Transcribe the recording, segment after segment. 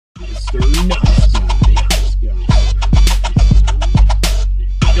Welcome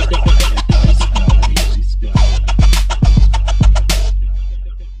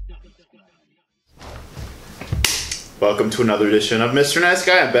to another edition of Mr. Nice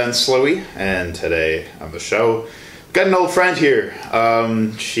Guy. I'm Ben Slowey, and today on the show, we've got an old friend here.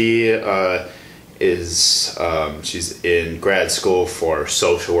 She's in grad school for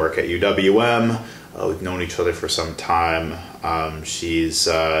social work at UWM. We've known each other for some time. She's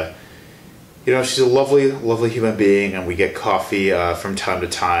a lovely, lovely human being, and we get coffee from time to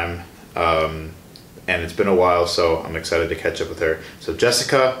time. And it's been a while, so I'm excited to catch up with her. So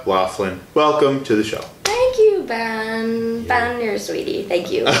Jessica Laughlin, welcome to the show. Thank you, Ben. Ben, you're a sweetie.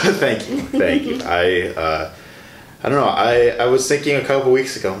 Thank you. Thank you. I don't know. I was thinking a couple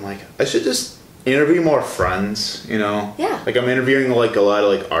weeks ago, I'm like, I should just interview more friends, you know? Yeah. Like, I'm interviewing like a lot of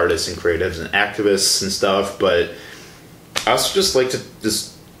like artists and creatives and activists and stuff, but I also just like to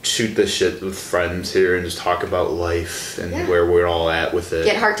just shoot the shit with friends here and just talk about life and where we're all at with it.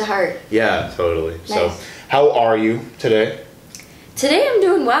 Get heart to heart. Yeah, totally. Nice. So, how are you today? Today I'm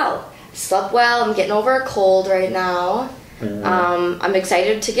doing well. Slept well. I'm getting over a cold right now. I'm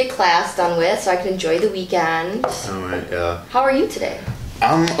excited to get class done with so I can enjoy the weekend. All right, yeah. How are you today?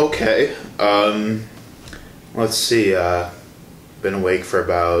 I'm okay. Let's see. Been awake for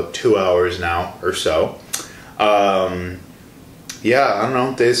about 2 hours now or so. Yeah, I don't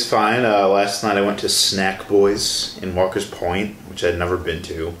know. Day's fine. Last night I went to Snack Boys in Walker's Point, which I'd never been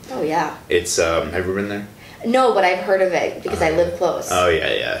to. Oh yeah. It's have you ever been there? No, but I've heard of it because I live close. Oh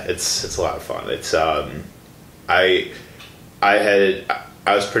yeah. It's a lot of fun. It's I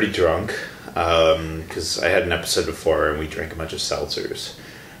was pretty drunk because I had an episode before and we drank a bunch of seltzers.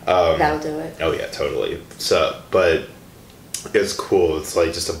 That'll do it. Oh yeah, totally. So, but it's cool. It's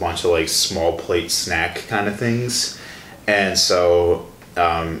like just a bunch of like small plate snack kind of things, and so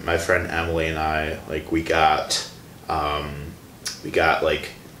my friend Emily and I we got like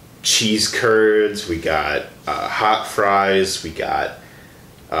cheese curds, we got hot fries, we got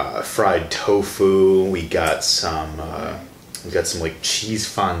fried tofu, we got some like cheese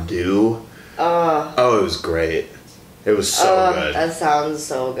fondue. Oh, it was great. It was so good. That sounds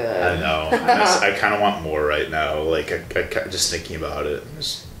so good. I know. I kind of want more right now. Like, I just thinking about it. I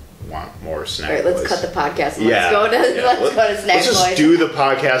just want more Snack Boys. All right, let's cut the podcast and Yeah, let's go to Snack Boys. Let's just do the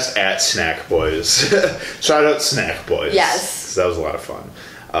podcast at Snack Boys. Shout out Snack Boys. Yes. 'Cause that was a lot of fun.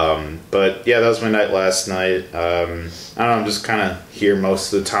 But yeah, that was my night last night. I don't know, I'm just kind of here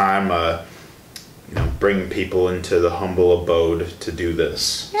most of the time, bringing people into the humble abode to do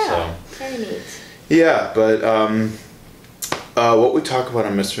this. Yeah, very neat. Yeah, but what we talk about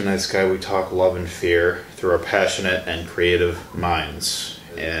on Mr. Nice Guy, we talk love and fear through our passionate and creative minds.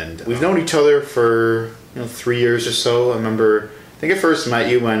 And we've known each other for 3 years or so. I think I first met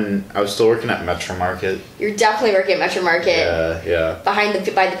you when I was still working at Metro Market. You're definitely working at Metro Market. Yeah. By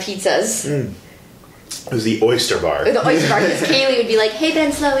the pizzas. It was the Oyster Bar. The Oyster Bar. Because Kaylee would be like, "Hey,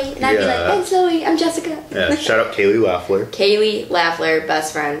 Ben Slowey," and I'd be like, "Ben Slowey, I'm Jessica." Yeah. Shout out Kaylee Laffler. Kaylee Laffler,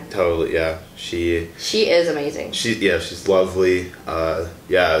 best friend. Totally. Yeah. She is amazing. She's lovely.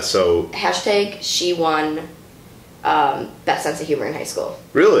 So she won best sense of humor in high school.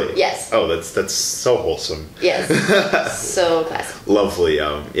 Really? Yes. Oh, that's so wholesome. Yes. So classic. Lovely.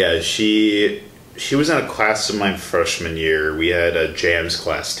 She was in a class of mine freshman year. We had a jams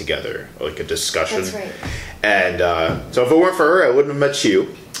class together, like a discussion. That's right. And so if it weren't for her, I wouldn't have met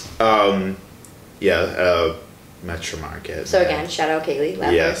you. Metro Market. So again, shout out Kaylee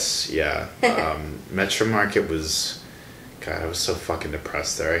Laffler. Yes, yeah. Metro Market was, God, I was so fucking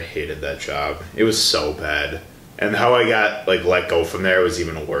depressed there. I hated that job. It was so bad. And how I got let go from there was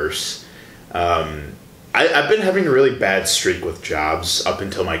even worse. I've been having a really bad streak with jobs up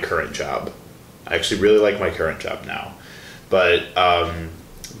until my current job. I actually really like my current job now. But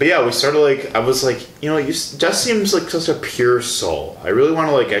yeah, we started I was Jess seems like such a pure soul. I really want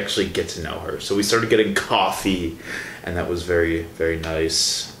to actually get to know her. So we started getting coffee, and that was very, very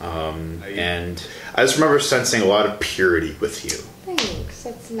nice. And I just remember sensing a lot of purity with you. Thanks,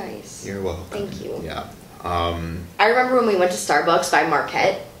 that's nice. You're welcome. Thank you. Yeah. I remember when we went to Starbucks by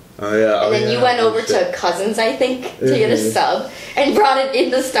Marquette. Oh yeah. And then you went over to Cousins, I think, to get a sub, and brought it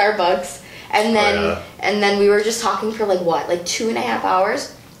into Starbucks. And then we were just talking for 2.5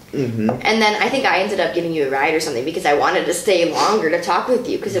 hours. Mm-hmm. And then I think I ended up giving you a ride or something because I wanted to stay longer to talk with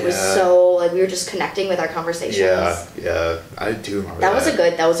you because it was so we were just connecting with our conversations. Yeah, I do remember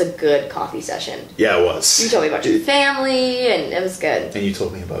that. That was a good coffee session. Yeah, it was. You told me about your family and it was good. And you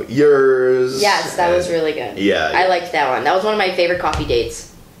told me about yours. Yes, that was really good. Yeah. I liked that one. That was one of my favorite coffee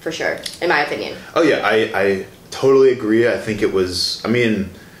dates, for sure, in my opinion. Oh yeah, I totally agree. I think it was,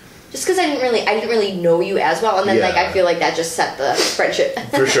 just because I didn't really know you as well, and then like I feel like that just set the friendship.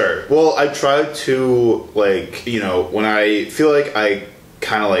 For sure. Well, I try to, like, you know, when I feel like I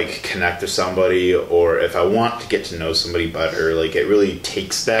kind of like connect with somebody, or if I want to get to know somebody better, like it really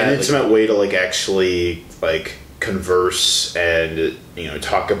takes that an intimate way to like actually like converse and, you know,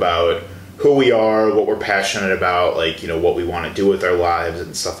 talk about who we are, what we're passionate about, like, you know, what we want to do with our lives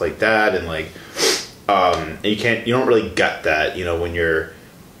and stuff like that. And like you don't really get that, you know, when you're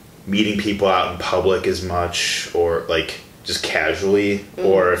meeting people out in public as much, or like just casually,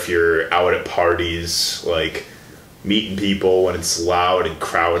 or if you're out at parties, like meeting people when it's loud and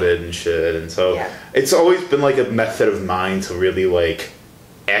crowded and shit. And so it's always been like a method of mine to really like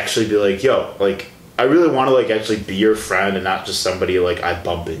actually be like, yo, like I really want to like actually be your friend and not just somebody like I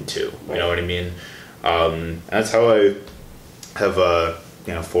bump into. You know what I mean? That's how I have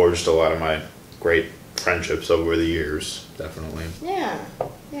you know, forged a lot of my great friendships over the years. Definitely. Yeah.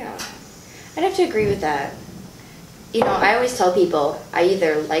 I'd have to agree with that. You know, I always tell people I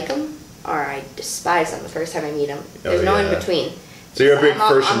either like them or I despise them the first time I meet them. There's no in between. So you're a big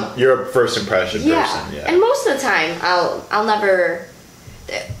you're a first impression person. Yeah. And most of the time, I'll never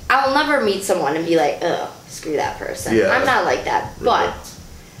meet someone and be like, oh, screw that person. Yeah. I'm not like that. But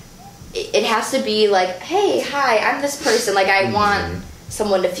it has to be like, hey, hi, I'm this person. Like I want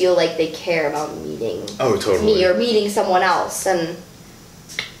someone to feel like they care about meeting me or meeting someone else. And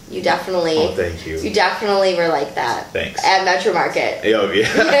you definitely thank you. You definitely were like that. Thanks. At Metro Market. Oh, yeah.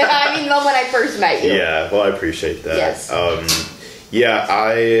 I mean, when I first met you. Yeah, well, I appreciate that. Yes.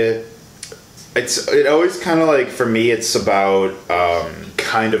 It always kind of like, for me, it's about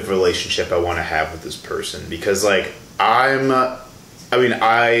kind of relationship I want to have with this person, because like I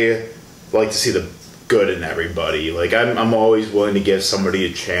like to see the good in everybody. Like I'm always willing to give somebody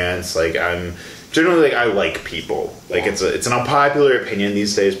a chance. Like I'm generally like I like people. Like it's an unpopular opinion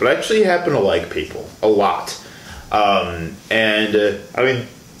these days, but I actually happen to like people a lot. I mean,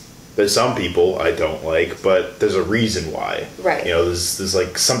 there's some people I don't like, but there's a reason why. Right. You know, there's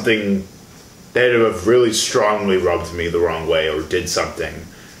like something that have really strongly rubbed me the wrong way, or did something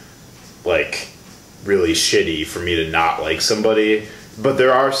like really shitty for me to not like somebody. But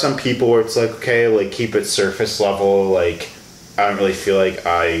there are some people where it's like, okay, like keep it surface level. Like I don't really feel like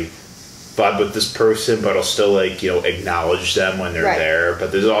I vibe with this person, but I'll still like, you know, acknowledge them when they're there.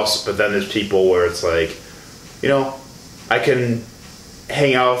 But then there's people where it's like, you know, I can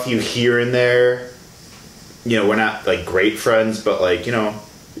hang out with you here and there. You know, we're not like great friends, but like, you know,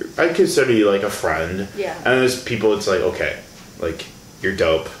 I consider you like a friend. Yeah. And there's people, it's like, okay, like you're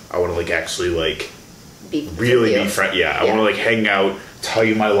dope. I want to like actually like be friend. Yeah, I want to like hang out, tell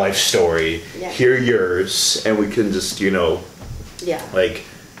you my life story, hear yours, and we can just, you know, like,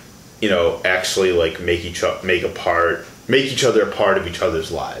 you know, actually like make each other a part of each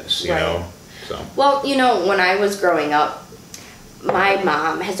other's lives. You know. So. Well, you know, when I was growing up, my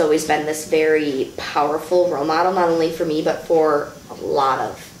mom has always been this very powerful role model, not only for me, but for a lot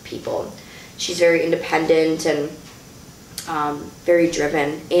of people. She's very independent and very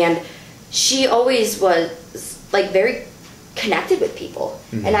driven. And she always was, like, very connected with people.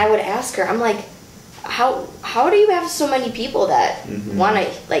 Mm-hmm. And I would ask her, I'm like, how do you have so many people that want to,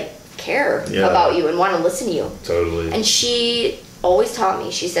 like, care about you and want to listen to you? Totally. And she always taught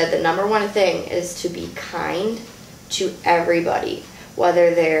me, she said, the number one thing is to be kind to everybody,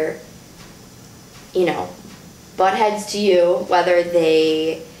 whether they're, you know, butt heads to you, whether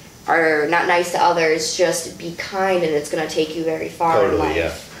they are not nice to others, just be kind and it's going to take you very far in life.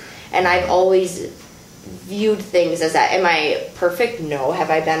 Yeah. And I've always viewed things as that. Am I perfect? No.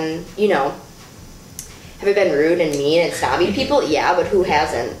 Have I been rude and mean and snobby to people? Yeah, but who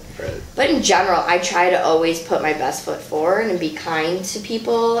hasn't? Right. But in general, I try to always put my best foot forward and be kind to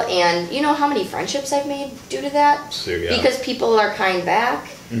people. And you know how many friendships I've made due to that? Sure, yeah. Because people are kind back.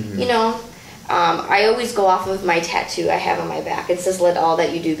 Mm-hmm. You know, I always go off of my tattoo I have on my back. It says, "Let all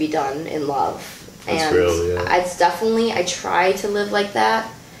that you do be done in love." That's real, yeah. It's definitely, I try to live like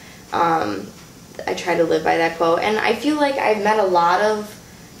that. I try to live by that quote. And I feel like I've met a lot of,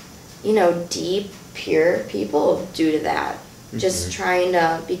 you know, deep, pure people due to that. Just trying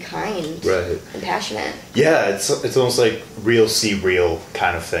to be kind and passionate. Yeah, it's almost like real see real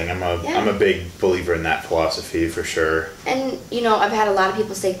kind of thing. I'm a big believer in that philosophy for sure. And you know, I've had a lot of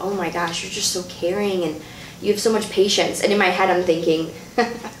people say, "Oh my gosh, you're just so caring and you have so much patience." And in my head, I'm thinking,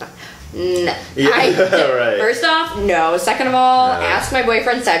 no. Right. First off, no. Second of all, ask my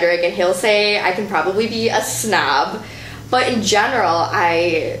boyfriend Cedric, and he'll say I can probably be a snob. But in general,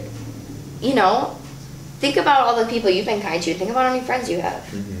 you know, think about all the people you've been kind to. Think about how many friends you have.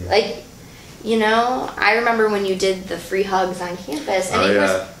 Mm-hmm. Like, You know, I remember when you did the free hugs on campus, and it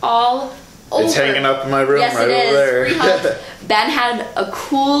was all over. It's hanging up in my room right over there. Free hugs. Ben had a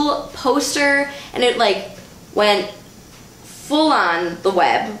cool poster, and it like went full on the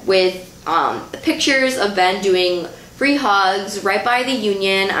web with the pictures of Ben doing free hugs right by the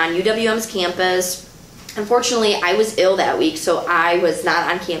Union on UWM's campus. Unfortunately, I was ill that week, so I was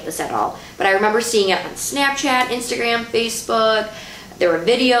not on campus at all. But I remember seeing it on Snapchat, Instagram, Facebook. There were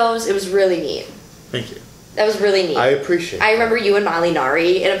videos. It was really neat. Thank you. That was really neat. I appreciate it. I remember you and Molly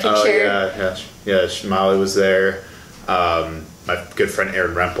Nari in a picture. Oh, yeah. Molly was there. My good friend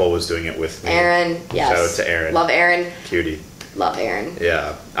Aaron Rempel was doing it with me. Aaron, yes. Shout out to Aaron. Love Aaron. Cutie. Love Aaron.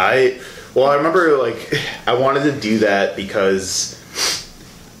 Yeah. I remember, like, I wanted to do that because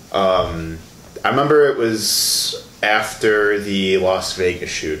I remember it was after the Las Vegas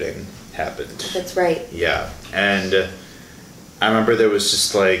shooting happened. That's right. Yeah. And I remember there was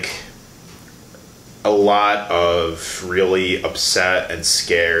just, like, a lot of really upset and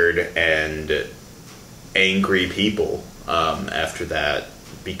scared and angry people after that,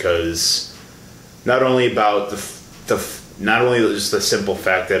 because not only about not only just the simple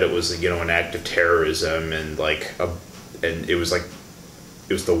fact that it was, you know, an act of terrorism and it was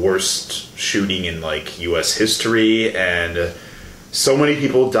the worst shooting in, like, U.S. history, and so many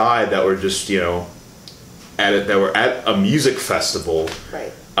people died that were just, you know, that were at a music festival.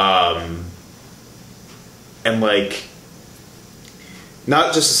 Right. And, like,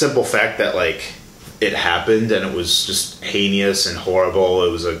 not just a simple fact that, like, it happened and it was just heinous and horrible,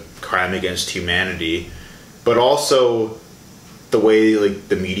 it was a crime against humanity, but also the way, like,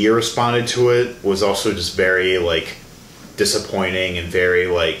 the media responded to it was also just very, like, disappointing and very,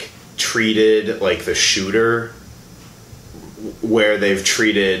 like, treated like the shooter where they've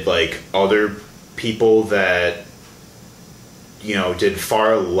treated, like, other people that, you know, did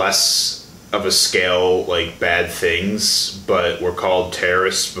far less of a scale, like, bad things, but were called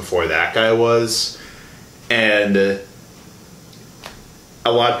terrorists before that guy was. And a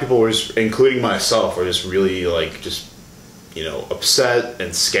lot of people were just, including myself, were just really, like, just, you know, upset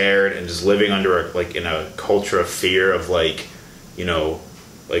and scared and just living under in a culture of fear of, like, you know,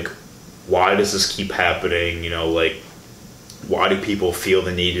 like, why does this keep happening? You know, like, why do people feel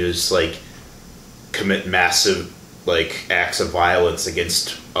the need to just, like, commit massive, like, acts of violence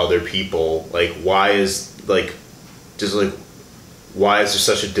against other people? Like, why is there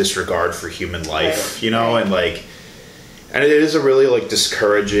such a disregard for human life, you know? And, like, and it is a really, like,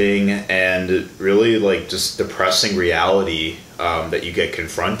 discouraging and really, like, just depressing reality that you get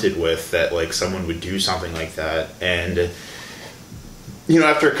confronted with, that, like, someone would do something like that. And, you know,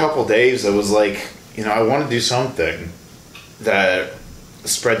 after a couple days, I was like, you know, I want to do something that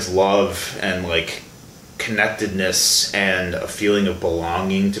spreads love and, like, connectedness and a feeling of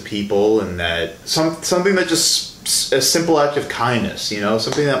belonging to people, and that something that just a simple act of kindness, you know,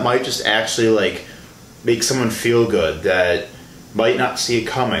 something that might just actually, like, make someone feel good, that might not see it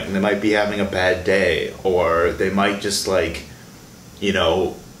coming. They might be having a bad day, or they might just, like, you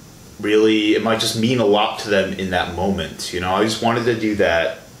know, really, it might just mean a lot to them in that moment, you know. I just wanted to do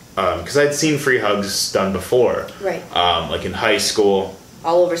that because I'd seen free hugs done before, right? Like in high school,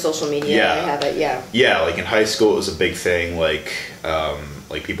 all over social media. Yeah, I have it. Yeah, like in high school, it was a big thing. Like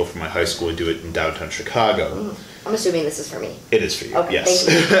people from my high school would do it in downtown Chicago. I'm assuming this is for me. It is for you. Okay, yes.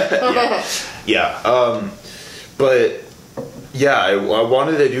 Thank you. Yeah. But yeah, I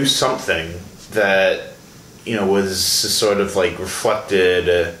wanted to do something that, you know, was sort of, like,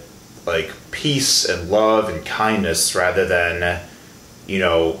 reflected, like, peace and love and kindness, rather than, you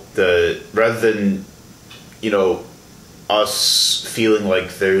know, us feeling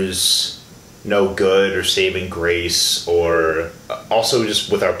like there's no good or saving grace, or also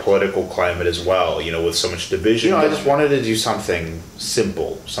just with our political climate as well, you know, with so much division. You know, I just wanted to do something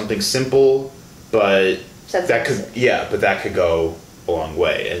simple, but that could go a long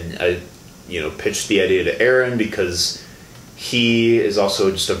way. And I, you know, pitched the idea to Aaron because he is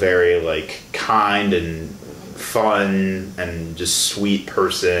also just a very, like, kind and fun and just sweet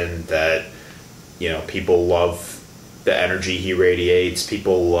person that, you know, people love the energy he radiates.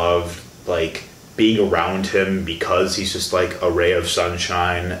 People love, like, being around him because he's just, like, a ray of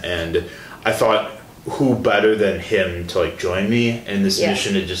sunshine. And I thought, who better than him to, like, join me in this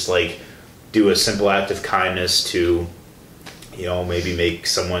mission to just, like, do a simple act of kindness to, you know, maybe make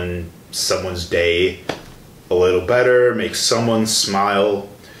someone's day a little better, make someone smile.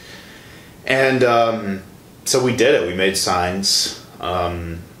 And so we did it. We made signs.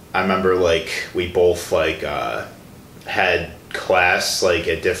 I remember, like, we both, like, had class, like,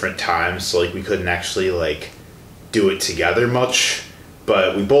 at different times, so, like, we couldn't actually, like, do it together much,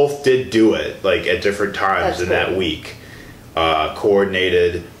 but we both did do it like at different times That's in cool. that week.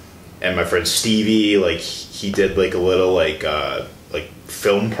 Coordinated, and my friend Stevie, like he did like a little like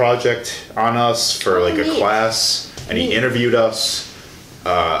film project on us for like a neat. class, and he Neat. interviewed us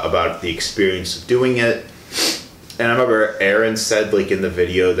about the experience of doing it. And I remember Aaron said like in the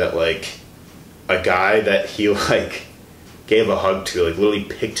video that like a guy that he like gave a hug to like literally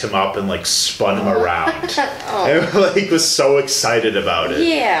picked him up and like spun him around. Oh. And like was so excited about it.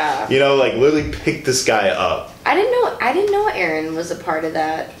 Yeah. You know, like literally picked this guy up. I didn't know Aaron was a part of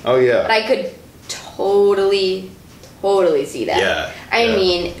that. Oh yeah. But I could totally see that. Yeah, I yeah.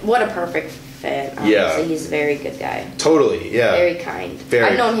 mean, what a perfect fit. Honestly. Yeah. He's a very good guy. Totally, yeah. Very kind. Very.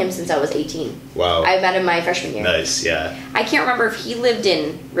 I've known him since I was 18. Wow. I met him my freshman year. Nice, yeah. I can't remember if he lived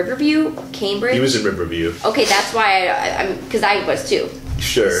in Riverview, Cambridge. He was in Riverview. Okay, that's why I'm because I was too.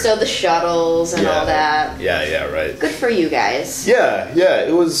 Sure. So the shuttles and all that. Yeah, right. Good for you guys. Yeah,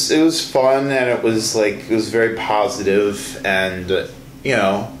 it was fun, and it was very positive, and you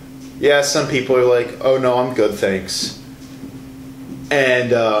know, yeah, some people are like, oh no, I'm good, thanks.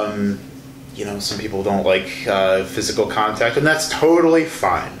 And you know, some people don't like physical contact, and that's totally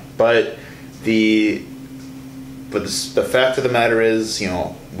fine. But the fact of the matter is, you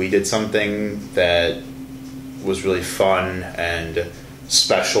know, we did something that was really fun and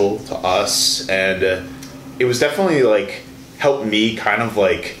special to us, and it was definitely like helped me kind of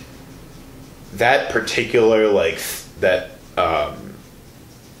like that particular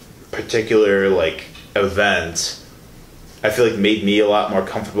event. I feel like made me a lot more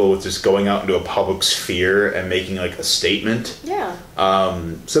comfortable with just going out into a public sphere and making like a statement. Yeah.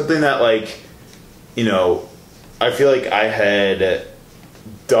 Something that like, you know, I feel like I had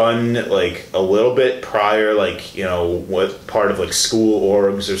done like a little bit prior, like, you know, what part of like school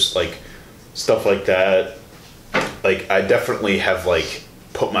orgs or like stuff like that. Like I definitely have like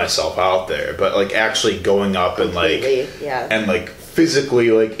put myself out there, but like actually going up and like and like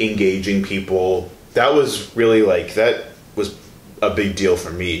physically like engaging people, that was really like that was a big deal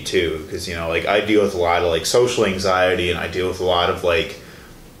for me too, because you know, like I deal with a lot of like social anxiety, and I deal with a lot of like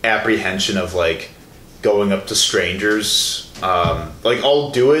apprehension of like going up to strangers. Like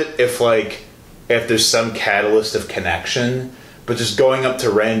I'll do it if there's some catalyst of connection, but just going up to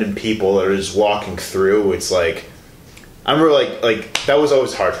random people that are just walking through, it's like I remember like that was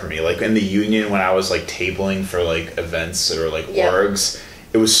always hard for me. Like in the union when I was like tabling for like events or like orgs,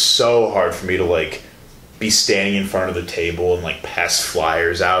 it was so hard for me to like be standing in front of the table and like pass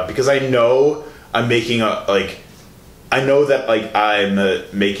flyers out, because I know I'm making I'm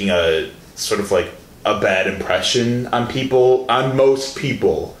making a sort of like a bad impression on people, on most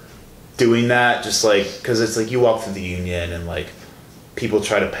people, doing that, just like because it's like you walk through the union and like people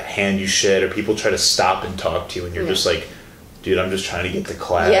try to hand you shit, or people try to stop and talk to you, and you're just like, dude, I'm just trying to get to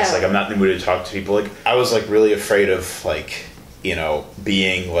class. Like I'm not in the mood to talk to people. Like I was like really afraid of like, you know,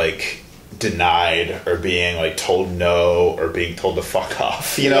 being like denied or being like told no or being told to fuck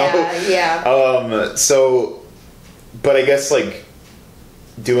off, you know? So, but I guess like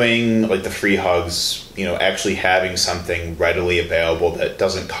doing like the free hugs, you know, actually having something readily available that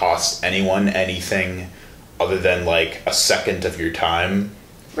doesn't cost anyone anything other than like a second of your time,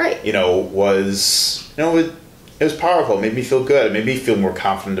 right? You know, was, you know, it was powerful. It made me feel good. It made me feel more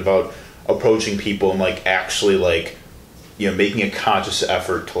confident about approaching people and like actually like, you know, making a conscious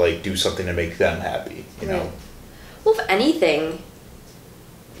effort to like do something to make them happy, you know? Well, if anything,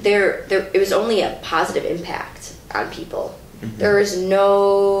 there it was only a positive impact on people. Mm-hmm. There was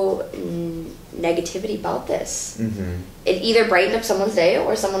no negativity about this. Mm-hmm. It either brightened up someone's day,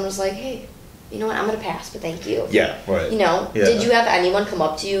 or someone was like, hey, you know what, I'm going to pass, but thank you. Yeah, right. You know, did you have anyone come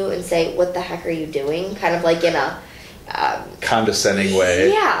up to you and say, what the heck are you doing? Kind of like in a condescending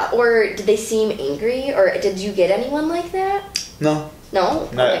way. Yeah, or did they seem angry, or did you get anyone like that? No. No?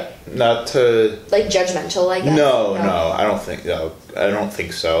 Not to like judgmental, I guess. No, I don't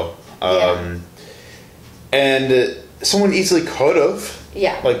think so. And someone easily could have.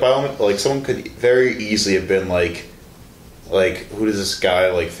 Yeah. Like by all means, like someone could very easily have been like who does this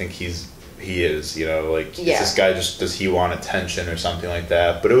guy like think he is, you know, like is this guy just, does he want attention or something like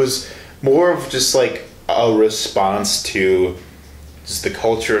that? But it was more of just like a response to just the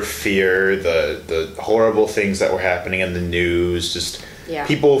culture of fear, the horrible things that were happening in the news, just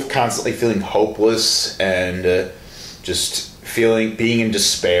people constantly feeling hopeless and just being in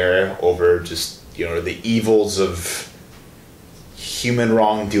despair over just, you know, the evils of human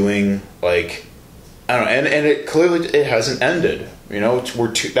wrongdoing. Like I don't know, and it clearly it hasn't ended. You know,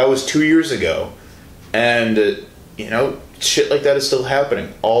 that was 2 years ago, and you know, shit like that is still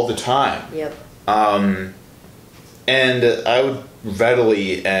happening all the time. Yep. And I would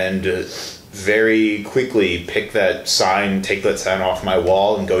readily and very quickly pick that sign, take that sign off my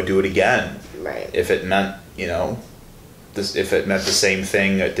wall, and go do it again. Right. If it meant, if it meant the same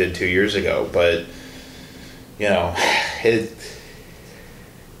thing it did 2 years ago. But,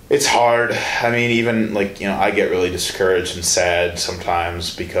 it's hard. I mean, even, I get really discouraged and sad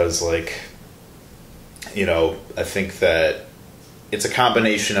sometimes because, I think that it's a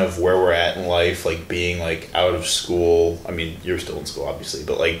combination of where we're at in life, being, out of school. I mean, you're still in school, obviously,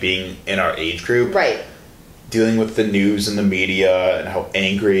 but, being in our age group. Right. Dealing with the news and the media and how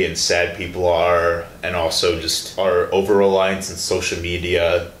angry and sad people are, and also just our over-reliance on social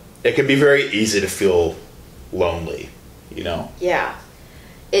media. It can be very easy to feel lonely, Yeah.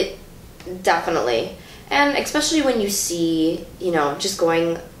 It definitely. And especially when you see, just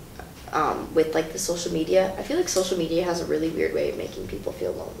going with the social media. I feel like social media has a really weird way of making people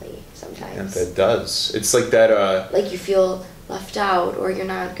feel lonely sometimes. And it does. It's like that you feel left out, or you're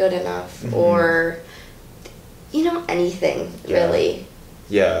not good enough, or anything really.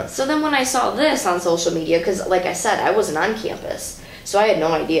 Yeah. So then when I saw this on social media, because like I said, I wasn't on campus, so I had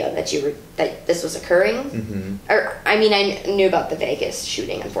no idea that this was occurring. Mm-hmm. Or I knew about the Vegas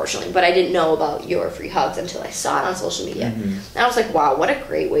shooting, unfortunately, but I didn't know about your free hugs until I saw it on social media. Mm-hmm. And I was like, wow, what a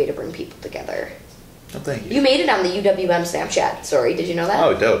great way to bring people together. Oh, thank you. You made it on the UWM Snapchat story. Did you know that?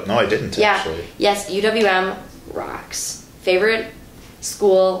 Oh, dope. No, I didn't, actually. Yes, UWM rocks. Favorite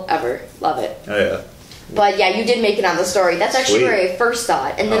school ever. Love it. Oh, yeah. But yeah, you did make it on the story. That's actually Sweet. where I first saw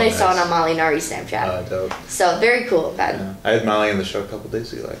it. And then I nice. saw it on Molly Nari's Snapchat. Oh, dope. So, very cool, Ben. Yeah. I had Molly on the show a couple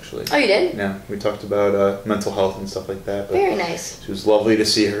days ago, actually. Oh, you did? Yeah, we talked about mental health and stuff like that. But Very nice. It was lovely to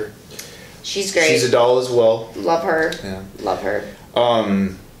see her. She's great. She's a doll as well. Love her. Yeah. Love her.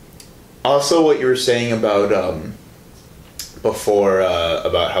 Also, what you were saying about before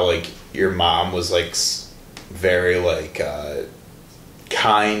about how your mom was very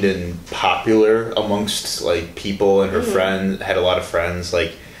kind and popular amongst people, and her friends had a lot of friends.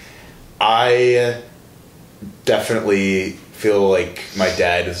 I definitely feel like my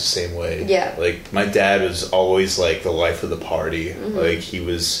dad is the same way. Yeah. My dad was always the life of the party. Mm-hmm.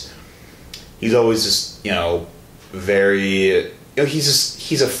 He's always just very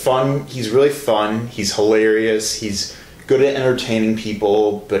he's really fun, he's hilarious, he's good at entertaining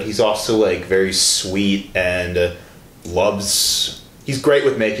people, but he's also very sweet and he's great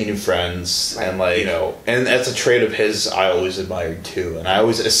with making new friends. Right. And and that's a trait of his I always admired too, and I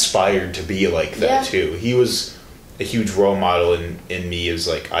always aspired to be like that too. He was a huge role model in me as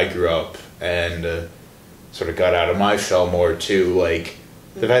I grew up and sort of got out of my shell more too.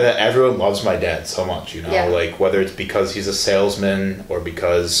 The fact that everyone loves my dad so much, whether it's because he's a salesman or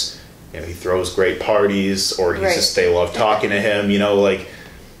because he throws great parties, or they love talking to him,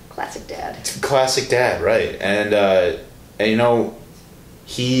 Classic dad. Classic dad, right? And the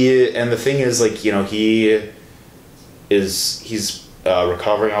thing is, he's a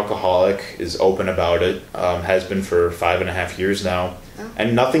recovering alcoholic, is open about it, has been for 5.5 years now,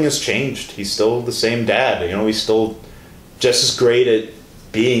 and nothing has changed. He's still the same dad. He's still just as great at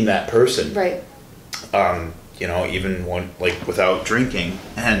being that person. Right. Even without drinking,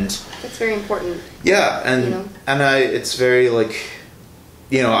 and That's very important. yeah, and it's very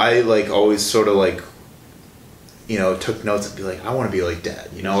I always sort of took notes and be I want to be like dad,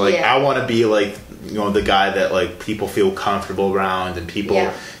 I want to be the guy that people feel comfortable around, and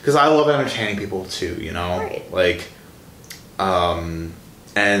people, because I love entertaining people too, Right.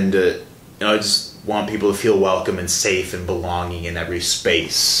 I just want people to feel welcome and safe and belonging in every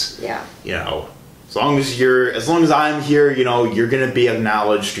space. Yeah. As long as I'm here, you're gonna be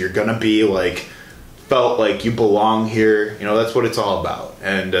acknowledged. You're gonna be felt like you belong here. That's what it's all about.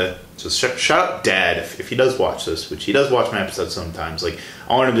 And so shout out Dad if he does watch this, which he does watch my episodes sometimes. I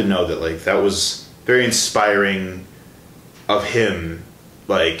want him to know that that was very inspiring of him,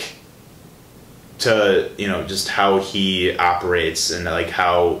 to just how he operates, and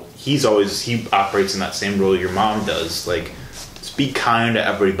how he operates in that same role your mom does. Just be kind to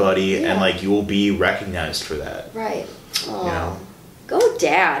everybody, and you will be recognized for that. Right. Oh. Go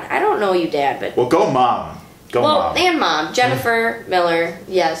Dad. I don't know you, Dad, but well, go Mom. Mom. And Mom, Jennifer Miller.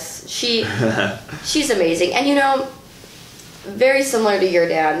 Yes, she's amazing, and very similar to your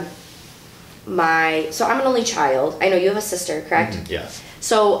dad. So I'm an only child. I know you have a sister, correct? Mm-hmm. Yeah.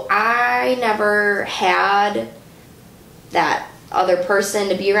 So I never had that other person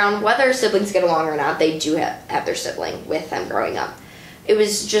to be around. Whether siblings get along or not, they do have their sibling with them growing up. It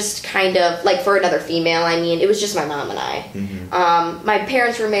was just kind of for another female. It was just my mom and I. Mm-hmm. My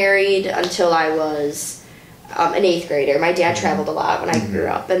parents were married until I was an 8th grader. My dad traveled a lot when I grew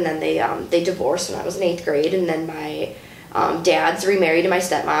up, and then they divorced when I was in 8th grade, and then my Dad's remarried to my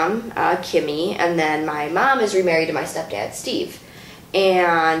stepmom, Kimmy, and then my mom is remarried to my stepdad, Steve.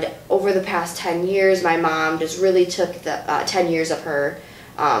 And over the past 10 years, my mom just really took the 10 years of her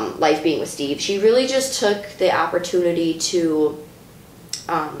life being with Steve. She really just took the opportunity to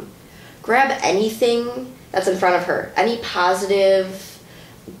grab anything that's in front of her, any positive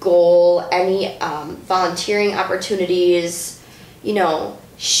goal, any volunteering opportunities. You know,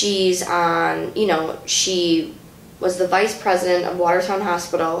 she's on, you know, she was the vice president of Watertown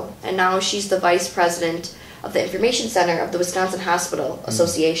Hospital, and now she's the vice president of the Information Center of the Wisconsin Hospital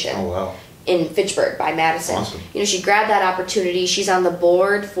Association. Oh, wow. In Fitchburg by Madison. Awesome. You know, she grabbed that opportunity. She's on the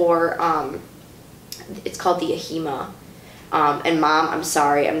board for, it's called the AHIMA. And Mom, I'm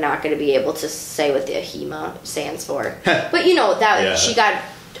sorry, I'm not going to be able to say what the AHIMA stands for. But, you know, that she got,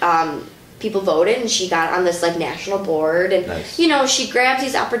 people voted, and she got on this, like, national board. And, nice. You know, she grabs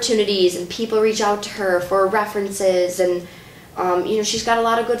these opportunities, and people reach out to her for references. And, you know, she's got a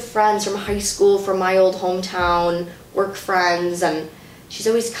lot of good friends from high school, from my old hometown, work friends, and she's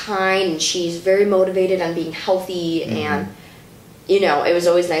always kind, and she's very motivated on being healthy, and, you know, it was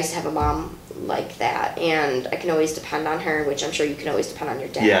always nice to have a mom like that, and I can always depend on her, which I'm sure you can always depend on your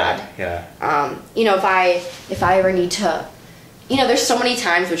dad. Yeah. You know, if I ever need to, you know, there's so many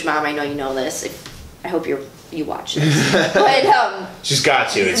times, which Mom, I know you know this, I hope you watch this, but, she's got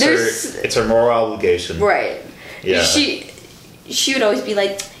to, it's her moral obligation. Right. Yeah. She would always be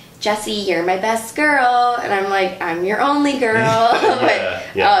like, Jessie, you're my best girl, and I'm like, I'm your only girl.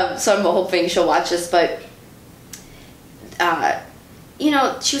 But, so I'm hoping she'll watch this, but you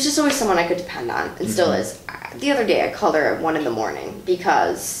know, she was just always someone I could depend on, and still is. The other day I called her at 1 a.m.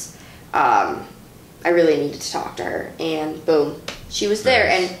 because I really needed to talk to her, and boom, she was there.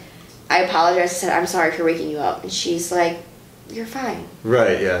 And I apologized. I said, I'm sorry for waking you up, and she's like, you're fine.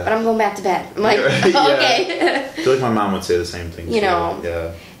 Right, yeah. But I'm going back to bed. I'm like, okay. I feel like my mom would say the same thing, you know.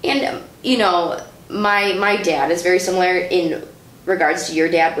 Yeah. And, you know, my dad is very similar in regards to your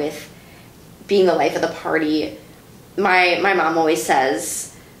dad with being the life of the party. My mom always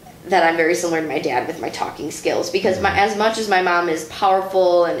says that I'm very similar to my dad with my talking skills, because as much as my mom is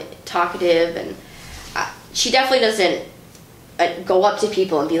powerful and talkative, and she definitely doesn't go up to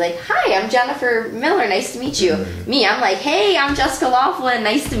people and be like, hi, I'm Jennifer Miller, nice to meet you. Me, I'm like, hey, I'm Jessica Laughlin,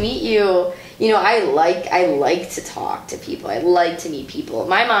 nice to meet you. You know, I like to talk to people. I like to meet people.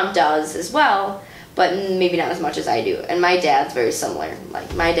 My mom does as well, but maybe not as much as I do. And my dad's very similar.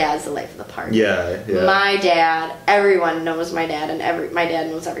 Like, my dad's the life of the party. Yeah. My dad, everyone knows my dad, and my dad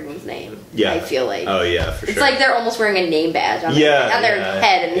knows everyone's name. Yeah. I feel like. Oh, yeah, for sure. It's like they're almost wearing a name badge on their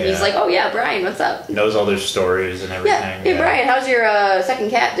head, and he's like, oh, yeah, Brian, what's up? Knows all their stories and everything. Yeah. Hey, Brian, how's your second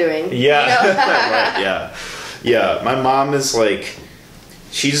cat doing? Yeah. You know? Right, yeah. Yeah, my mom is like,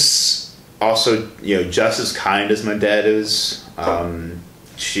 she's also, you know, just as kind as my dad is.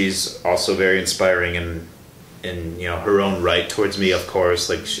 She's also very inspiring in you know, her own right towards me, of course.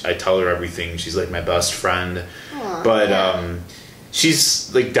 Like, I tell her everything. She's like my best friend. Aww, but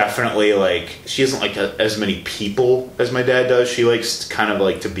she's like definitely like, she doesn't like as many people as my dad does. She likes kind of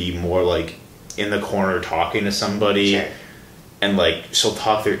like to be more like in the corner talking to somebody. Sure. And like, she'll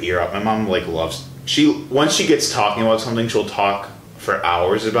talk their ear out. My mom like loves, once she gets talking about something, she'll talk for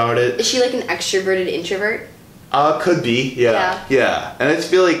hours about it. Is she like an extroverted introvert? Could be, yeah. And I just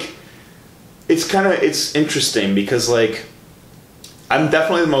feel like it's interesting because, like, I'm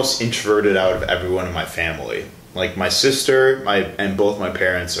definitely the most introverted out of everyone in my family. Like, my sister, and both my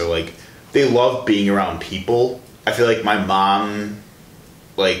parents are like, they love being around people. I feel like my mom,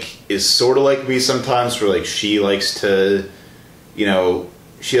 like, is sort of like me sometimes, where like she likes to, you know,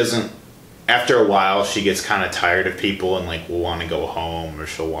 she doesn't. After a while, she gets kind of tired of people and like will want to go home, or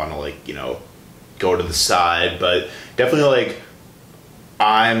she'll want to, like, you know, go to the side. But definitely, like,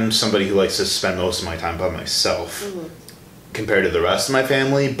 I'm somebody who likes to spend most of my time by myself compared to the rest of my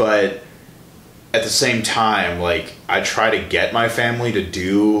family. But at the same time, like, I try to get my family to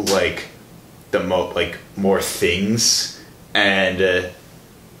do like more things, and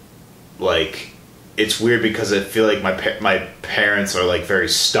like, it's weird because I feel like my parents are like very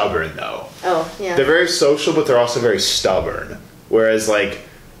stubborn though. Oh, yeah. They're very social, but they're also very stubborn. Whereas like,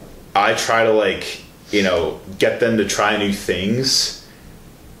 I try to, like, you know, get them to try new things,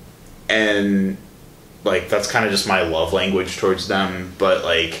 and like, that's kind of just my love language towards them. But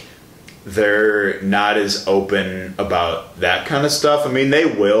like, they're not as open about that kind of stuff. I mean, they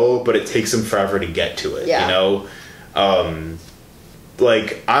will, but it takes them forever to get to it. Yeah. You know,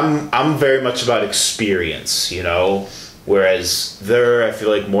 like, I'm very much about experience, you know, whereas they're, I feel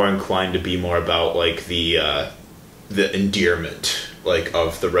like, more inclined to be more about like the endearment, like,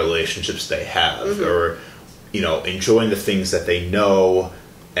 of the relationships they have, or enjoying the things that they know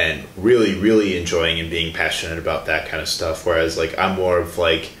and really, really enjoying and being passionate about that kind of stuff. Whereas, like, I'm more of,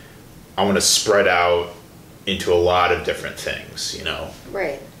 like, I want to spread out into a lot of different things,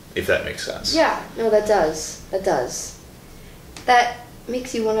 Right. If that makes sense. Yeah, no, that does. That does. That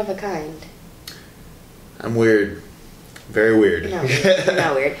makes you one of a kind. I'm weird. Very weird. No, you're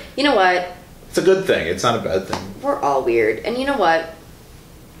not weird. You know what? It's a good thing. It's not a bad thing. We're all weird. And you know what?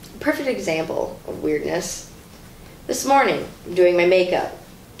 Perfect example of weirdness. This morning, I'm doing my makeup,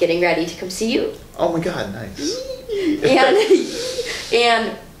 getting ready to come see you. Oh my god, nice.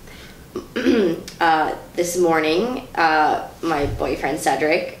 and this morning, my boyfriend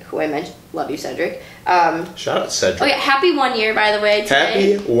Cedric, who I mentioned, love you, Cedric. Shout out Cedric. Oh yeah, happy 1 year, by the way.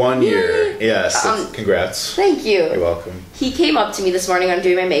 Today. Happy 1 year. Yes, congrats. Thank you. You're welcome. He came up to me this morning. I'm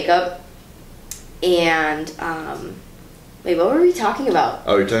doing my makeup, and wait, what were we talking about?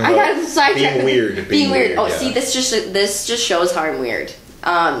 Oh, you're talking about being weird. Being weird. Oh, yeah. see, this just shows how I'm weird.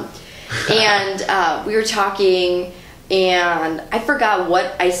 And we were talking, and I forgot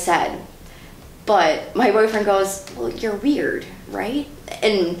what I said, but my boyfriend goes, "Well, you're weird, right?"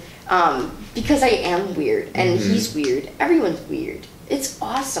 And because I am weird, and he's weird, everyone's weird. It's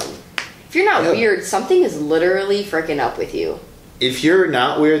awesome. If you're not weird, something is literally freaking up with you. If you're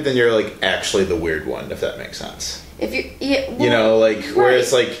not weird, then you're, like, actually the weird one, if that makes sense. If you're, where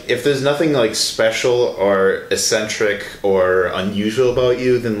it's like, if there's nothing, like, special or eccentric or unusual about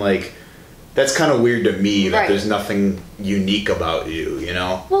you, then, like, that's kind of weird to me that there's nothing unique about you,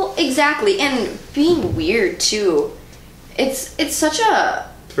 Well, exactly. And being weird, too, it's such a...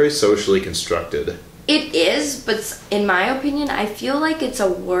 It's very socially constructed. It is, but in my opinion, I feel like it's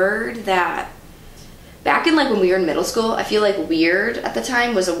a word that... Back in, like, when we were in middle school, I feel like weird at the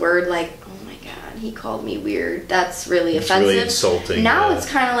time was a word like, oh my god, he called me weird. That's really offensive. Really insulting. Now it's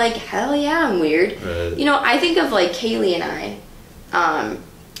kind of like, hell yeah, I'm weird. I think of, like, Kaylee and I.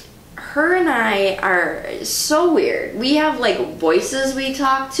 Her and I are so weird. We have, like, voices we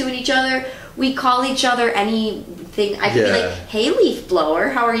talk to each other. We call each other anything. I could be like, "Hey, leaf blower,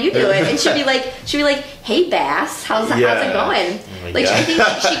 how are you doing?" And she'd be like, "Hey, Bass, how's it going?" Oh like, I think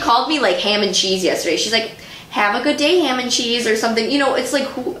she called me, like, ham and cheese yesterday. She's like, "Have a good day, ham and cheese," or something. It's like,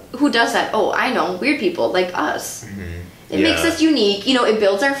 who does that? Oh, I know, weird people like us. It makes us unique. It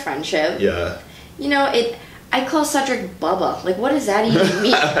builds our friendship. Yeah. I call Cedric Bubba. Like, what does that even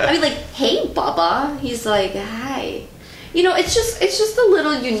mean? I mean, like, "Hey, Bubba." He's like, "Hi." It's just the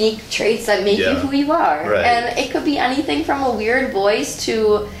little unique traits that make you who you are. Right. And it could be anything from a weird voice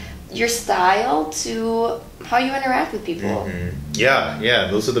to your style to how you interact with people. Yeah,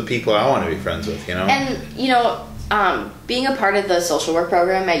 those are the people I want to be friends with, And, being a part of the social work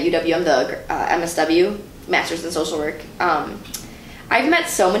program at UWM, the MSW, Masters in Social Work, I've met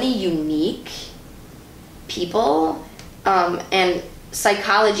so many unique people, and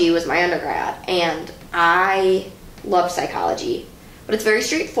psychology was my undergrad, and I love psychology, but it's very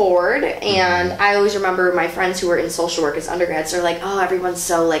straightforward. And I always remember my friends who were in social work as undergrads, they're like, "Oh, everyone's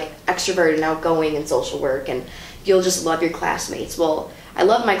so, like, extroverted and outgoing in social work, and you'll just love your classmates." Well, I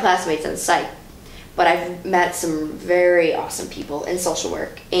love my classmates in psych, but I've met some very awesome people in social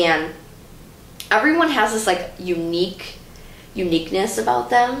work, and everyone has this, like, uniqueness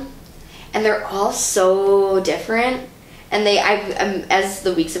about them, and they're all so different. And as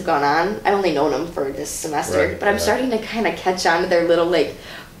the weeks have gone on, I've only known them for this semester, but I'm starting to kind of catch on to their little, like,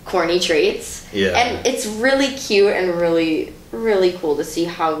 corny traits. Yeah. And it's really cute and really, really cool to see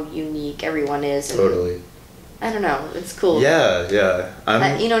how unique everyone is. And Totally. I don't know. It's cool. Yeah.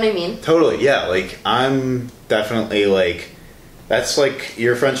 You know what I mean? Totally, yeah. Like, I'm definitely, like... That's, like,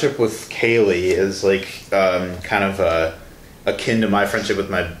 your friendship with Kaylee is, like, kind of akin to my friendship with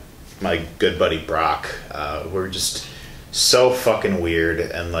my good buddy Brock. We're just... so fucking weird,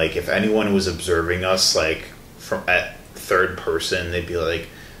 and, like, if anyone was observing us, like, from at third person, they'd be like,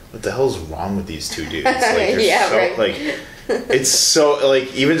 "What the hell's wrong with these two dudes?" Like, like, it's so,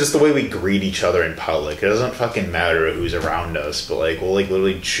 like, even just the way we greet each other in public, it doesn't fucking matter who's around us, but, like, we'll, like,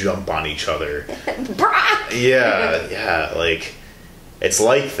 literally jump on each other. yeah, like, it's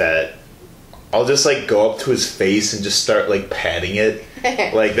like that. I'll just, like, go up to his face and just start, like, patting it.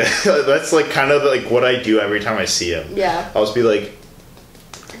 Like, that's, like, kind of, like, what I do every time I see him. Yeah. I'll just be like...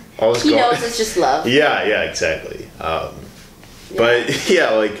 He knows it's just love. Yeah, exactly. But, yeah,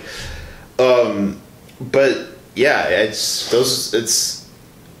 like... but, yeah, it's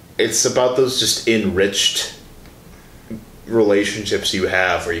about those just enriched relationships you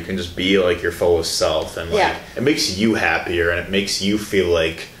have where you can just be, like, your fullest self. And, like, it makes you happier, and it makes you feel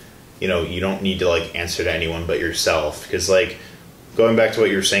like... you don't need to, like, answer to anyone but yourself. Because, like, going back to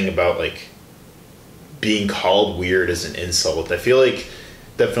what you were saying about, like, being called weird is an insult. I feel like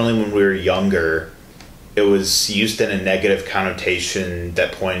definitely when we were younger, it was used in a negative connotation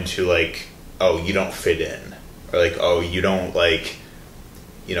that pointed to like, oh, you don't fit in, or like, oh, you don't like,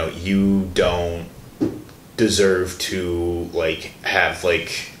 you know, you don't deserve to like have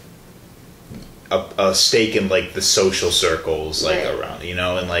like a stake in like the social circles like around, you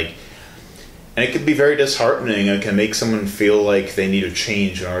know, and like, and it can be very disheartening. It can make someone feel like they need to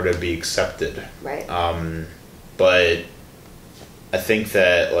change in order to be accepted. Right. But I think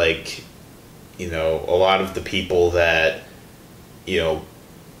that like, you know, a lot of the people that, you know,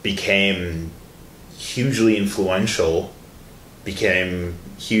 became hugely influential, became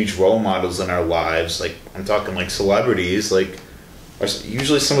huge role models in our lives, like I'm talking like celebrities, like are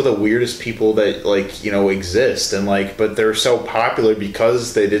usually some of the weirdest people that like, you know, exist, and like, but they're so popular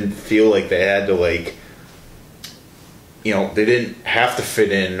because they didn't feel like they had to like, you know, they didn't have to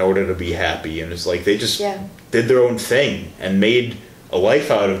fit in order to be happy, and it's like they just did their own thing and made a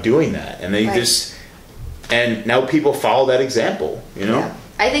life out of doing that, and they just, and now people follow that example, you know. Yeah.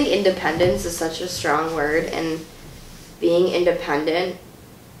 I think independence is such a strong word, and being independent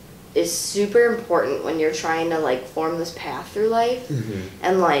is super important when you're trying to like form this path through life.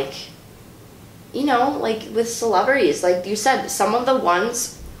 And like, you know, like with celebrities, like you said, some of the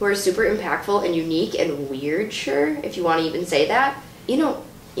ones who are super impactful and unique and weird, sure, if you want to even say that, you know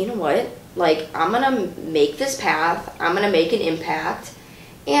what, like I'm gonna make this path, I'm gonna make an impact,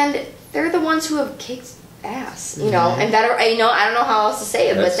 and they're the ones who have kicked ass, you know, and better, you know, I don't know how else to say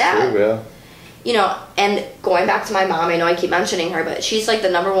it, That's but that true, yeah. You know, and going back to my mom, I know I keep mentioning her, but she's like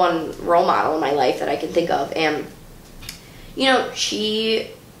the number one role model in my life that I can think of. And, you know, she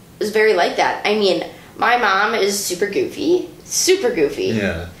is very like that. I mean, my mom is super goofy.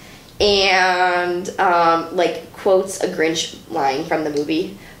 Yeah. And, like, quotes a Grinch line from the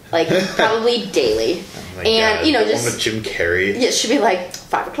movie, like, probably daily. Oh my and, God. you know, just. just. With Jim Carrey. Yeah, she'd be like,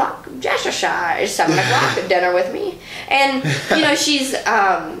 5 o'clock, Jasha, 7 o'clock, dinner with me. And, you know, she's,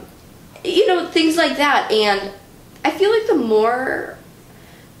 you know, things like that. And I feel like the more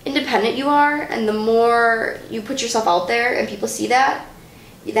independent you are and the more you put yourself out there and people see that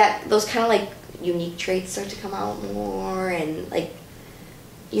those kind of like unique traits start to come out more. And like,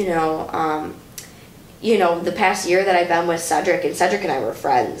 you know, the past year that I've been with Cedric, and Cedric and I were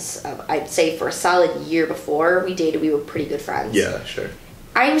friends, I'd say for a solid year before we dated, we were pretty good friends. Yeah, sure.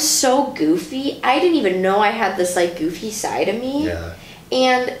 I'm so goofy. I didn't even know I had this like goofy side of me. Yeah.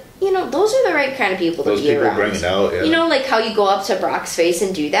 And you know, those are the right kind of people to be around. Bring it out, yeah. You know, like how you go up to Brock's face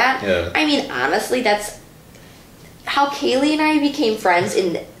and do that. Yeah. I mean, honestly, that's how Kaylee and I became friends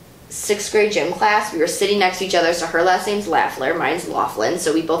in 6th grade gym class. We were sitting next to each other. So her last name's Laffler, mine's Laughlin.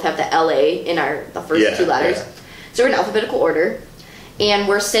 So we both have the LA in the first two letters. Yeah. So we're in alphabetical order, and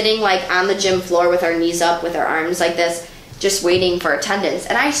we're sitting like on the gym floor with our knees up, with our arms like this, just waiting for attendance.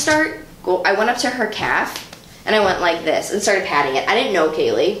 And I went up to her calf, and I went like this and started patting it. I didn't know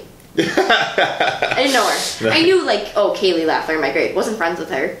Kaylee. I didn't know her. I knew like, oh, Kaylee Laffler in my grade. Wasn't friends with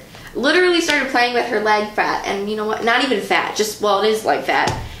her. Literally started playing with her leg fat, and you know what? Not even fat. Just, well, it is leg fat.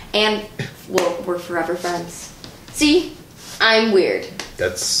 And we're forever friends. See? I'm weird.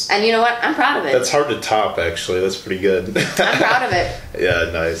 And you know what? I'm proud of it. That's hard to top, actually. That's pretty good. I'm proud of it. Yeah,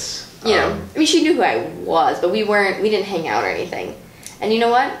 nice. You know, I mean, she knew who I was, but we didn't hang out or anything. And you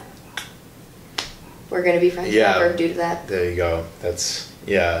know what? We're gonna be friends forever due to that. There you go. That's,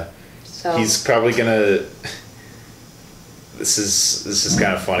 yeah. So he's probably gonna. This is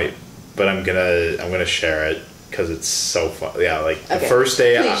kind of funny, but I'm gonna share it because it's so fun. Yeah, like the first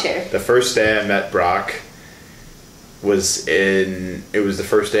day I met Brock was the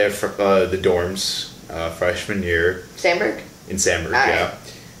first day of the dorms, freshman year. Sandburg. In Sandburg, yeah.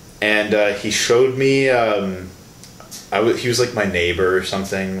 And he showed me. He was like my neighbor or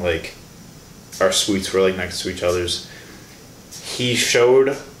something. Like our suites were like next to each other's. He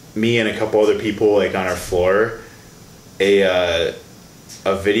showed me and a couple other people like on our floor a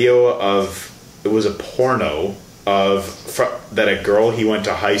video of, it was a porno that a girl he went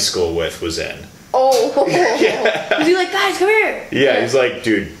to high school with was in. Oh. Yeah. Was he like, guys, come here? Yeah, he's like,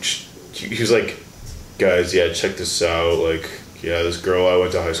 dude, he was like, guys, yeah, check this out. Like, yeah, this girl I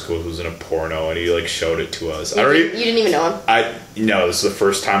went to high school with was in a porno, and he like showed it to us. You didn't even know him? No, this is the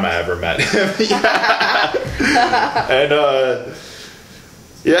first time I ever met him. And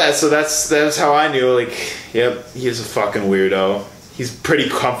yeah, so that's how I knew, like, yep, he's a fucking weirdo. He's pretty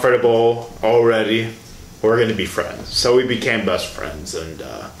comfortable already. We're going to be friends. So we became best friends and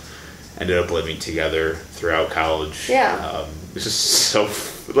ended up living together throughout college. Yeah. It's just so,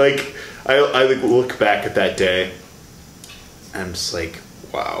 like, I like look back at that day and I'm just like,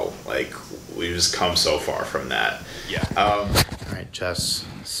 wow, like we've just come so far from that. Yeah. All right, Jess.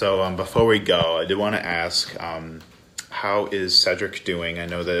 So before we go, I did want to ask, how is Cedric doing? I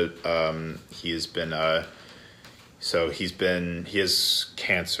know that he's been he has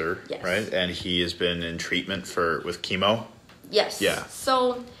cancer, yes. right? And he has been in treatment with chemo. Yes. Yeah.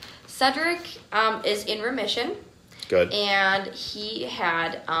 So Cedric is in remission. Good. And he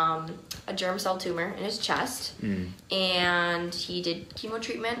had a germ cell tumor in his chest. And he did chemo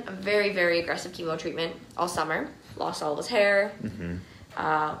treatment, a very, very aggressive chemo treatment all summer. Lost all of his hair.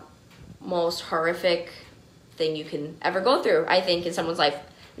 Most horrific thing you can ever go through, I think, in someone's life.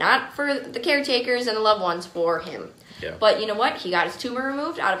 Not for the caretakers and the loved ones, for him. Yeah. But you know what? He got his tumor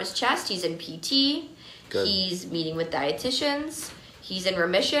removed out of his chest. He's in PT. Good. He's meeting with dietitians. He's in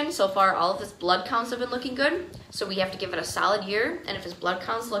remission. So far, all of his blood counts have been looking good. So we have to give it a solid year. And if his blood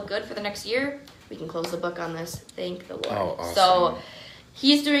counts look good for the next year, we can close the book on this. Thank the Lord. Oh, awesome. So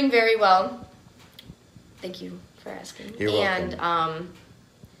he's doing very well. Thank you for asking. You're welcome. And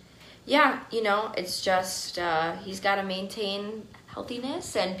yeah, you know, it's just he's got to maintain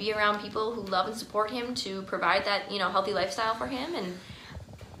healthiness and be around people who love and support him to provide that, you know, healthy lifestyle for him, and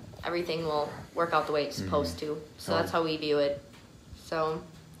everything will work out the way it's supposed to. So that's how we view it. So,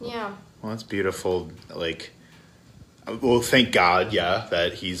 yeah. Well, that's beautiful. Like, well, thank God, yeah,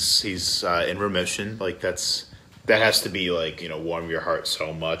 that he's in remission. Like, that has to be, like, you know, warm your heart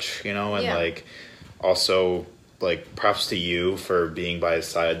so much, you know, and like also, like, props to you for being by his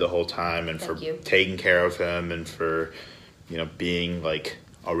side the whole time and for taking care of him and for, you know, being like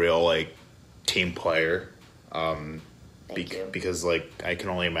a real like team player. Because like I can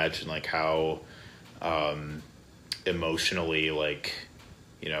only imagine like how emotionally like,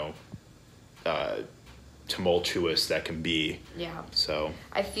 you know, tumultuous that can be. Yeah. So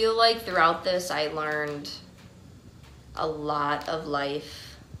I feel like throughout this I learned a lot of life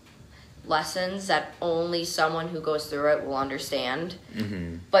lessons that only someone who goes through it will understand.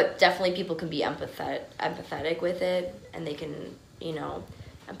 But definitely people can be empathetic with it, and they can, you know,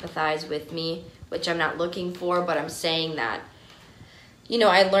 empathize with me, which I'm not looking for, but I'm saying that, you know,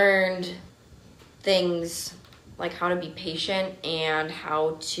 I learned things like how to be patient and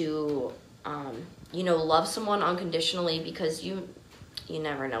how to, you know, love someone unconditionally, because you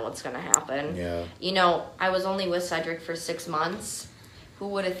never know what's going to happen. Yeah. You know, I was only with Cedric for 6 months. Who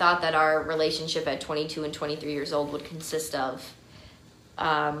would have thought that our relationship at 22 and 23 years old would consist of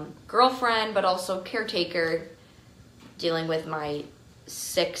girlfriend, but also caretaker, dealing with my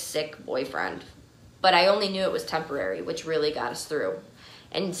sick boyfriend. But I only knew it was temporary, which really got us through.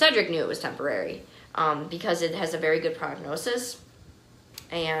 And Cedric knew it was temporary because it has a very good prognosis.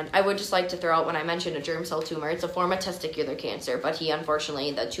 And I would just like to throw out, when I mentioned a germ cell tumor, it's a form of testicular cancer, but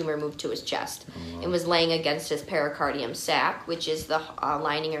unfortunately, the tumor moved to his chest. It was laying against his pericardium sac, which is the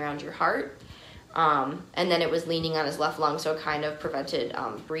lining around your heart. And then it was leaning on his left lung, so it kind of prevented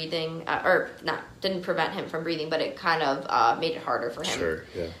breathing, didn't prevent him from breathing, but it kind of made it harder for him. Sure,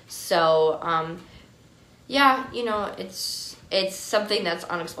 yeah. So, yeah, you know, it's something that's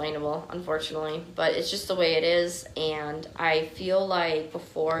unexplainable, unfortunately, but it's just the way it is. And I feel like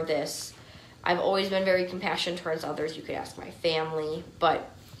before this, I've always been very compassionate towards others. You could ask my family, but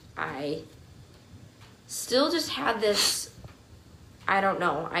I still just had this, I don't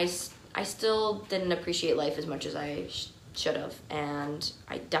know, I still didn't appreciate life as much as I should have, and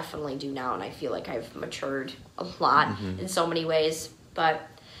I definitely do now, and I feel like I've matured a lot in so many ways. But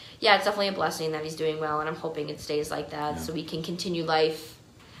yeah, it's definitely a blessing that he's doing well, and I'm hoping it stays like that so we can continue life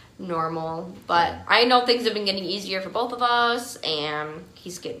normal. But I know things have been getting easier for both of us, and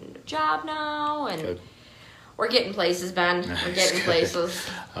he's getting a job now, and we're getting places, Ben. We're getting places.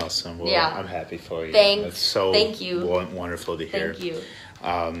 Awesome. Well, yeah. I'm happy for you. Thanks. That's so Thank you. Wonderful to hear. Thank you.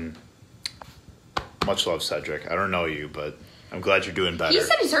 Much love, Cedric. I don't know you, but I'm glad you're doing better. He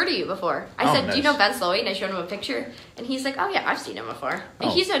said he's heard of you before. I said, nice. Do you know Ben Slowey? And I showed him a picture. And he's like, oh, yeah, I've seen him before. And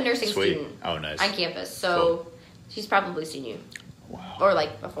he's a nursing student on campus. So he's probably seen you. Wow. Or,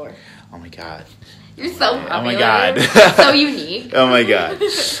 like, before. Oh, my God. You're so popular. Oh, my God. So unique. Oh, my God.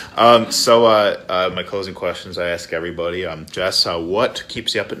 My closing questions I ask everybody. Jess, what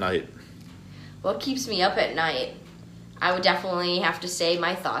keeps you up at night? What keeps me up at night? I would definitely have to say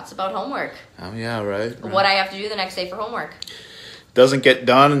my thoughts about homework. Oh, yeah, right. What I have to do the next day for homework. Doesn't get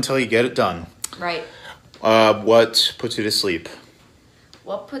done until you get it done. Right. What puts you to sleep?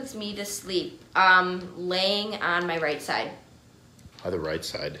 What puts me to sleep? Laying on my right side. Why the right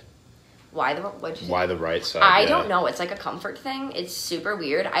side? Why the right side? I don't know. It's like a comfort thing. It's super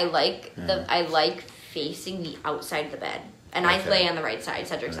weird. I like facing the outside of the bed. And I lay on the right side.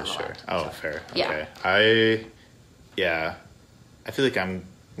 Cedric's on the left. Oh, so. fair. Yeah. Okay. I feel like I'm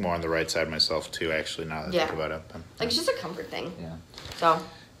more on the right side myself too. Actually, now that I think about it, like it's just a comfort thing. Yeah. So.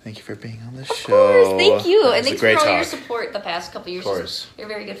 Thank you for being on the Of show. course, thank you, and thanks for all your talk. support the past couple years. Of course, you're a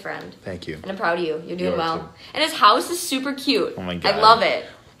very good friend. Thank you, and I'm proud of you. You're doing well. Too. And his house is super cute. Oh my god, I love it.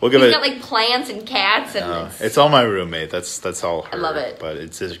 He's got like plants and cats, and it's all my roommate. That's all her. I love it, but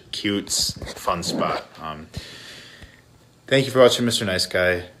it's a cute, fun spot. Thank you for watching, Mr. Nice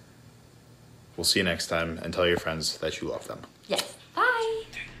Guy. We'll see you next time, and tell your friends that you love them. Yes.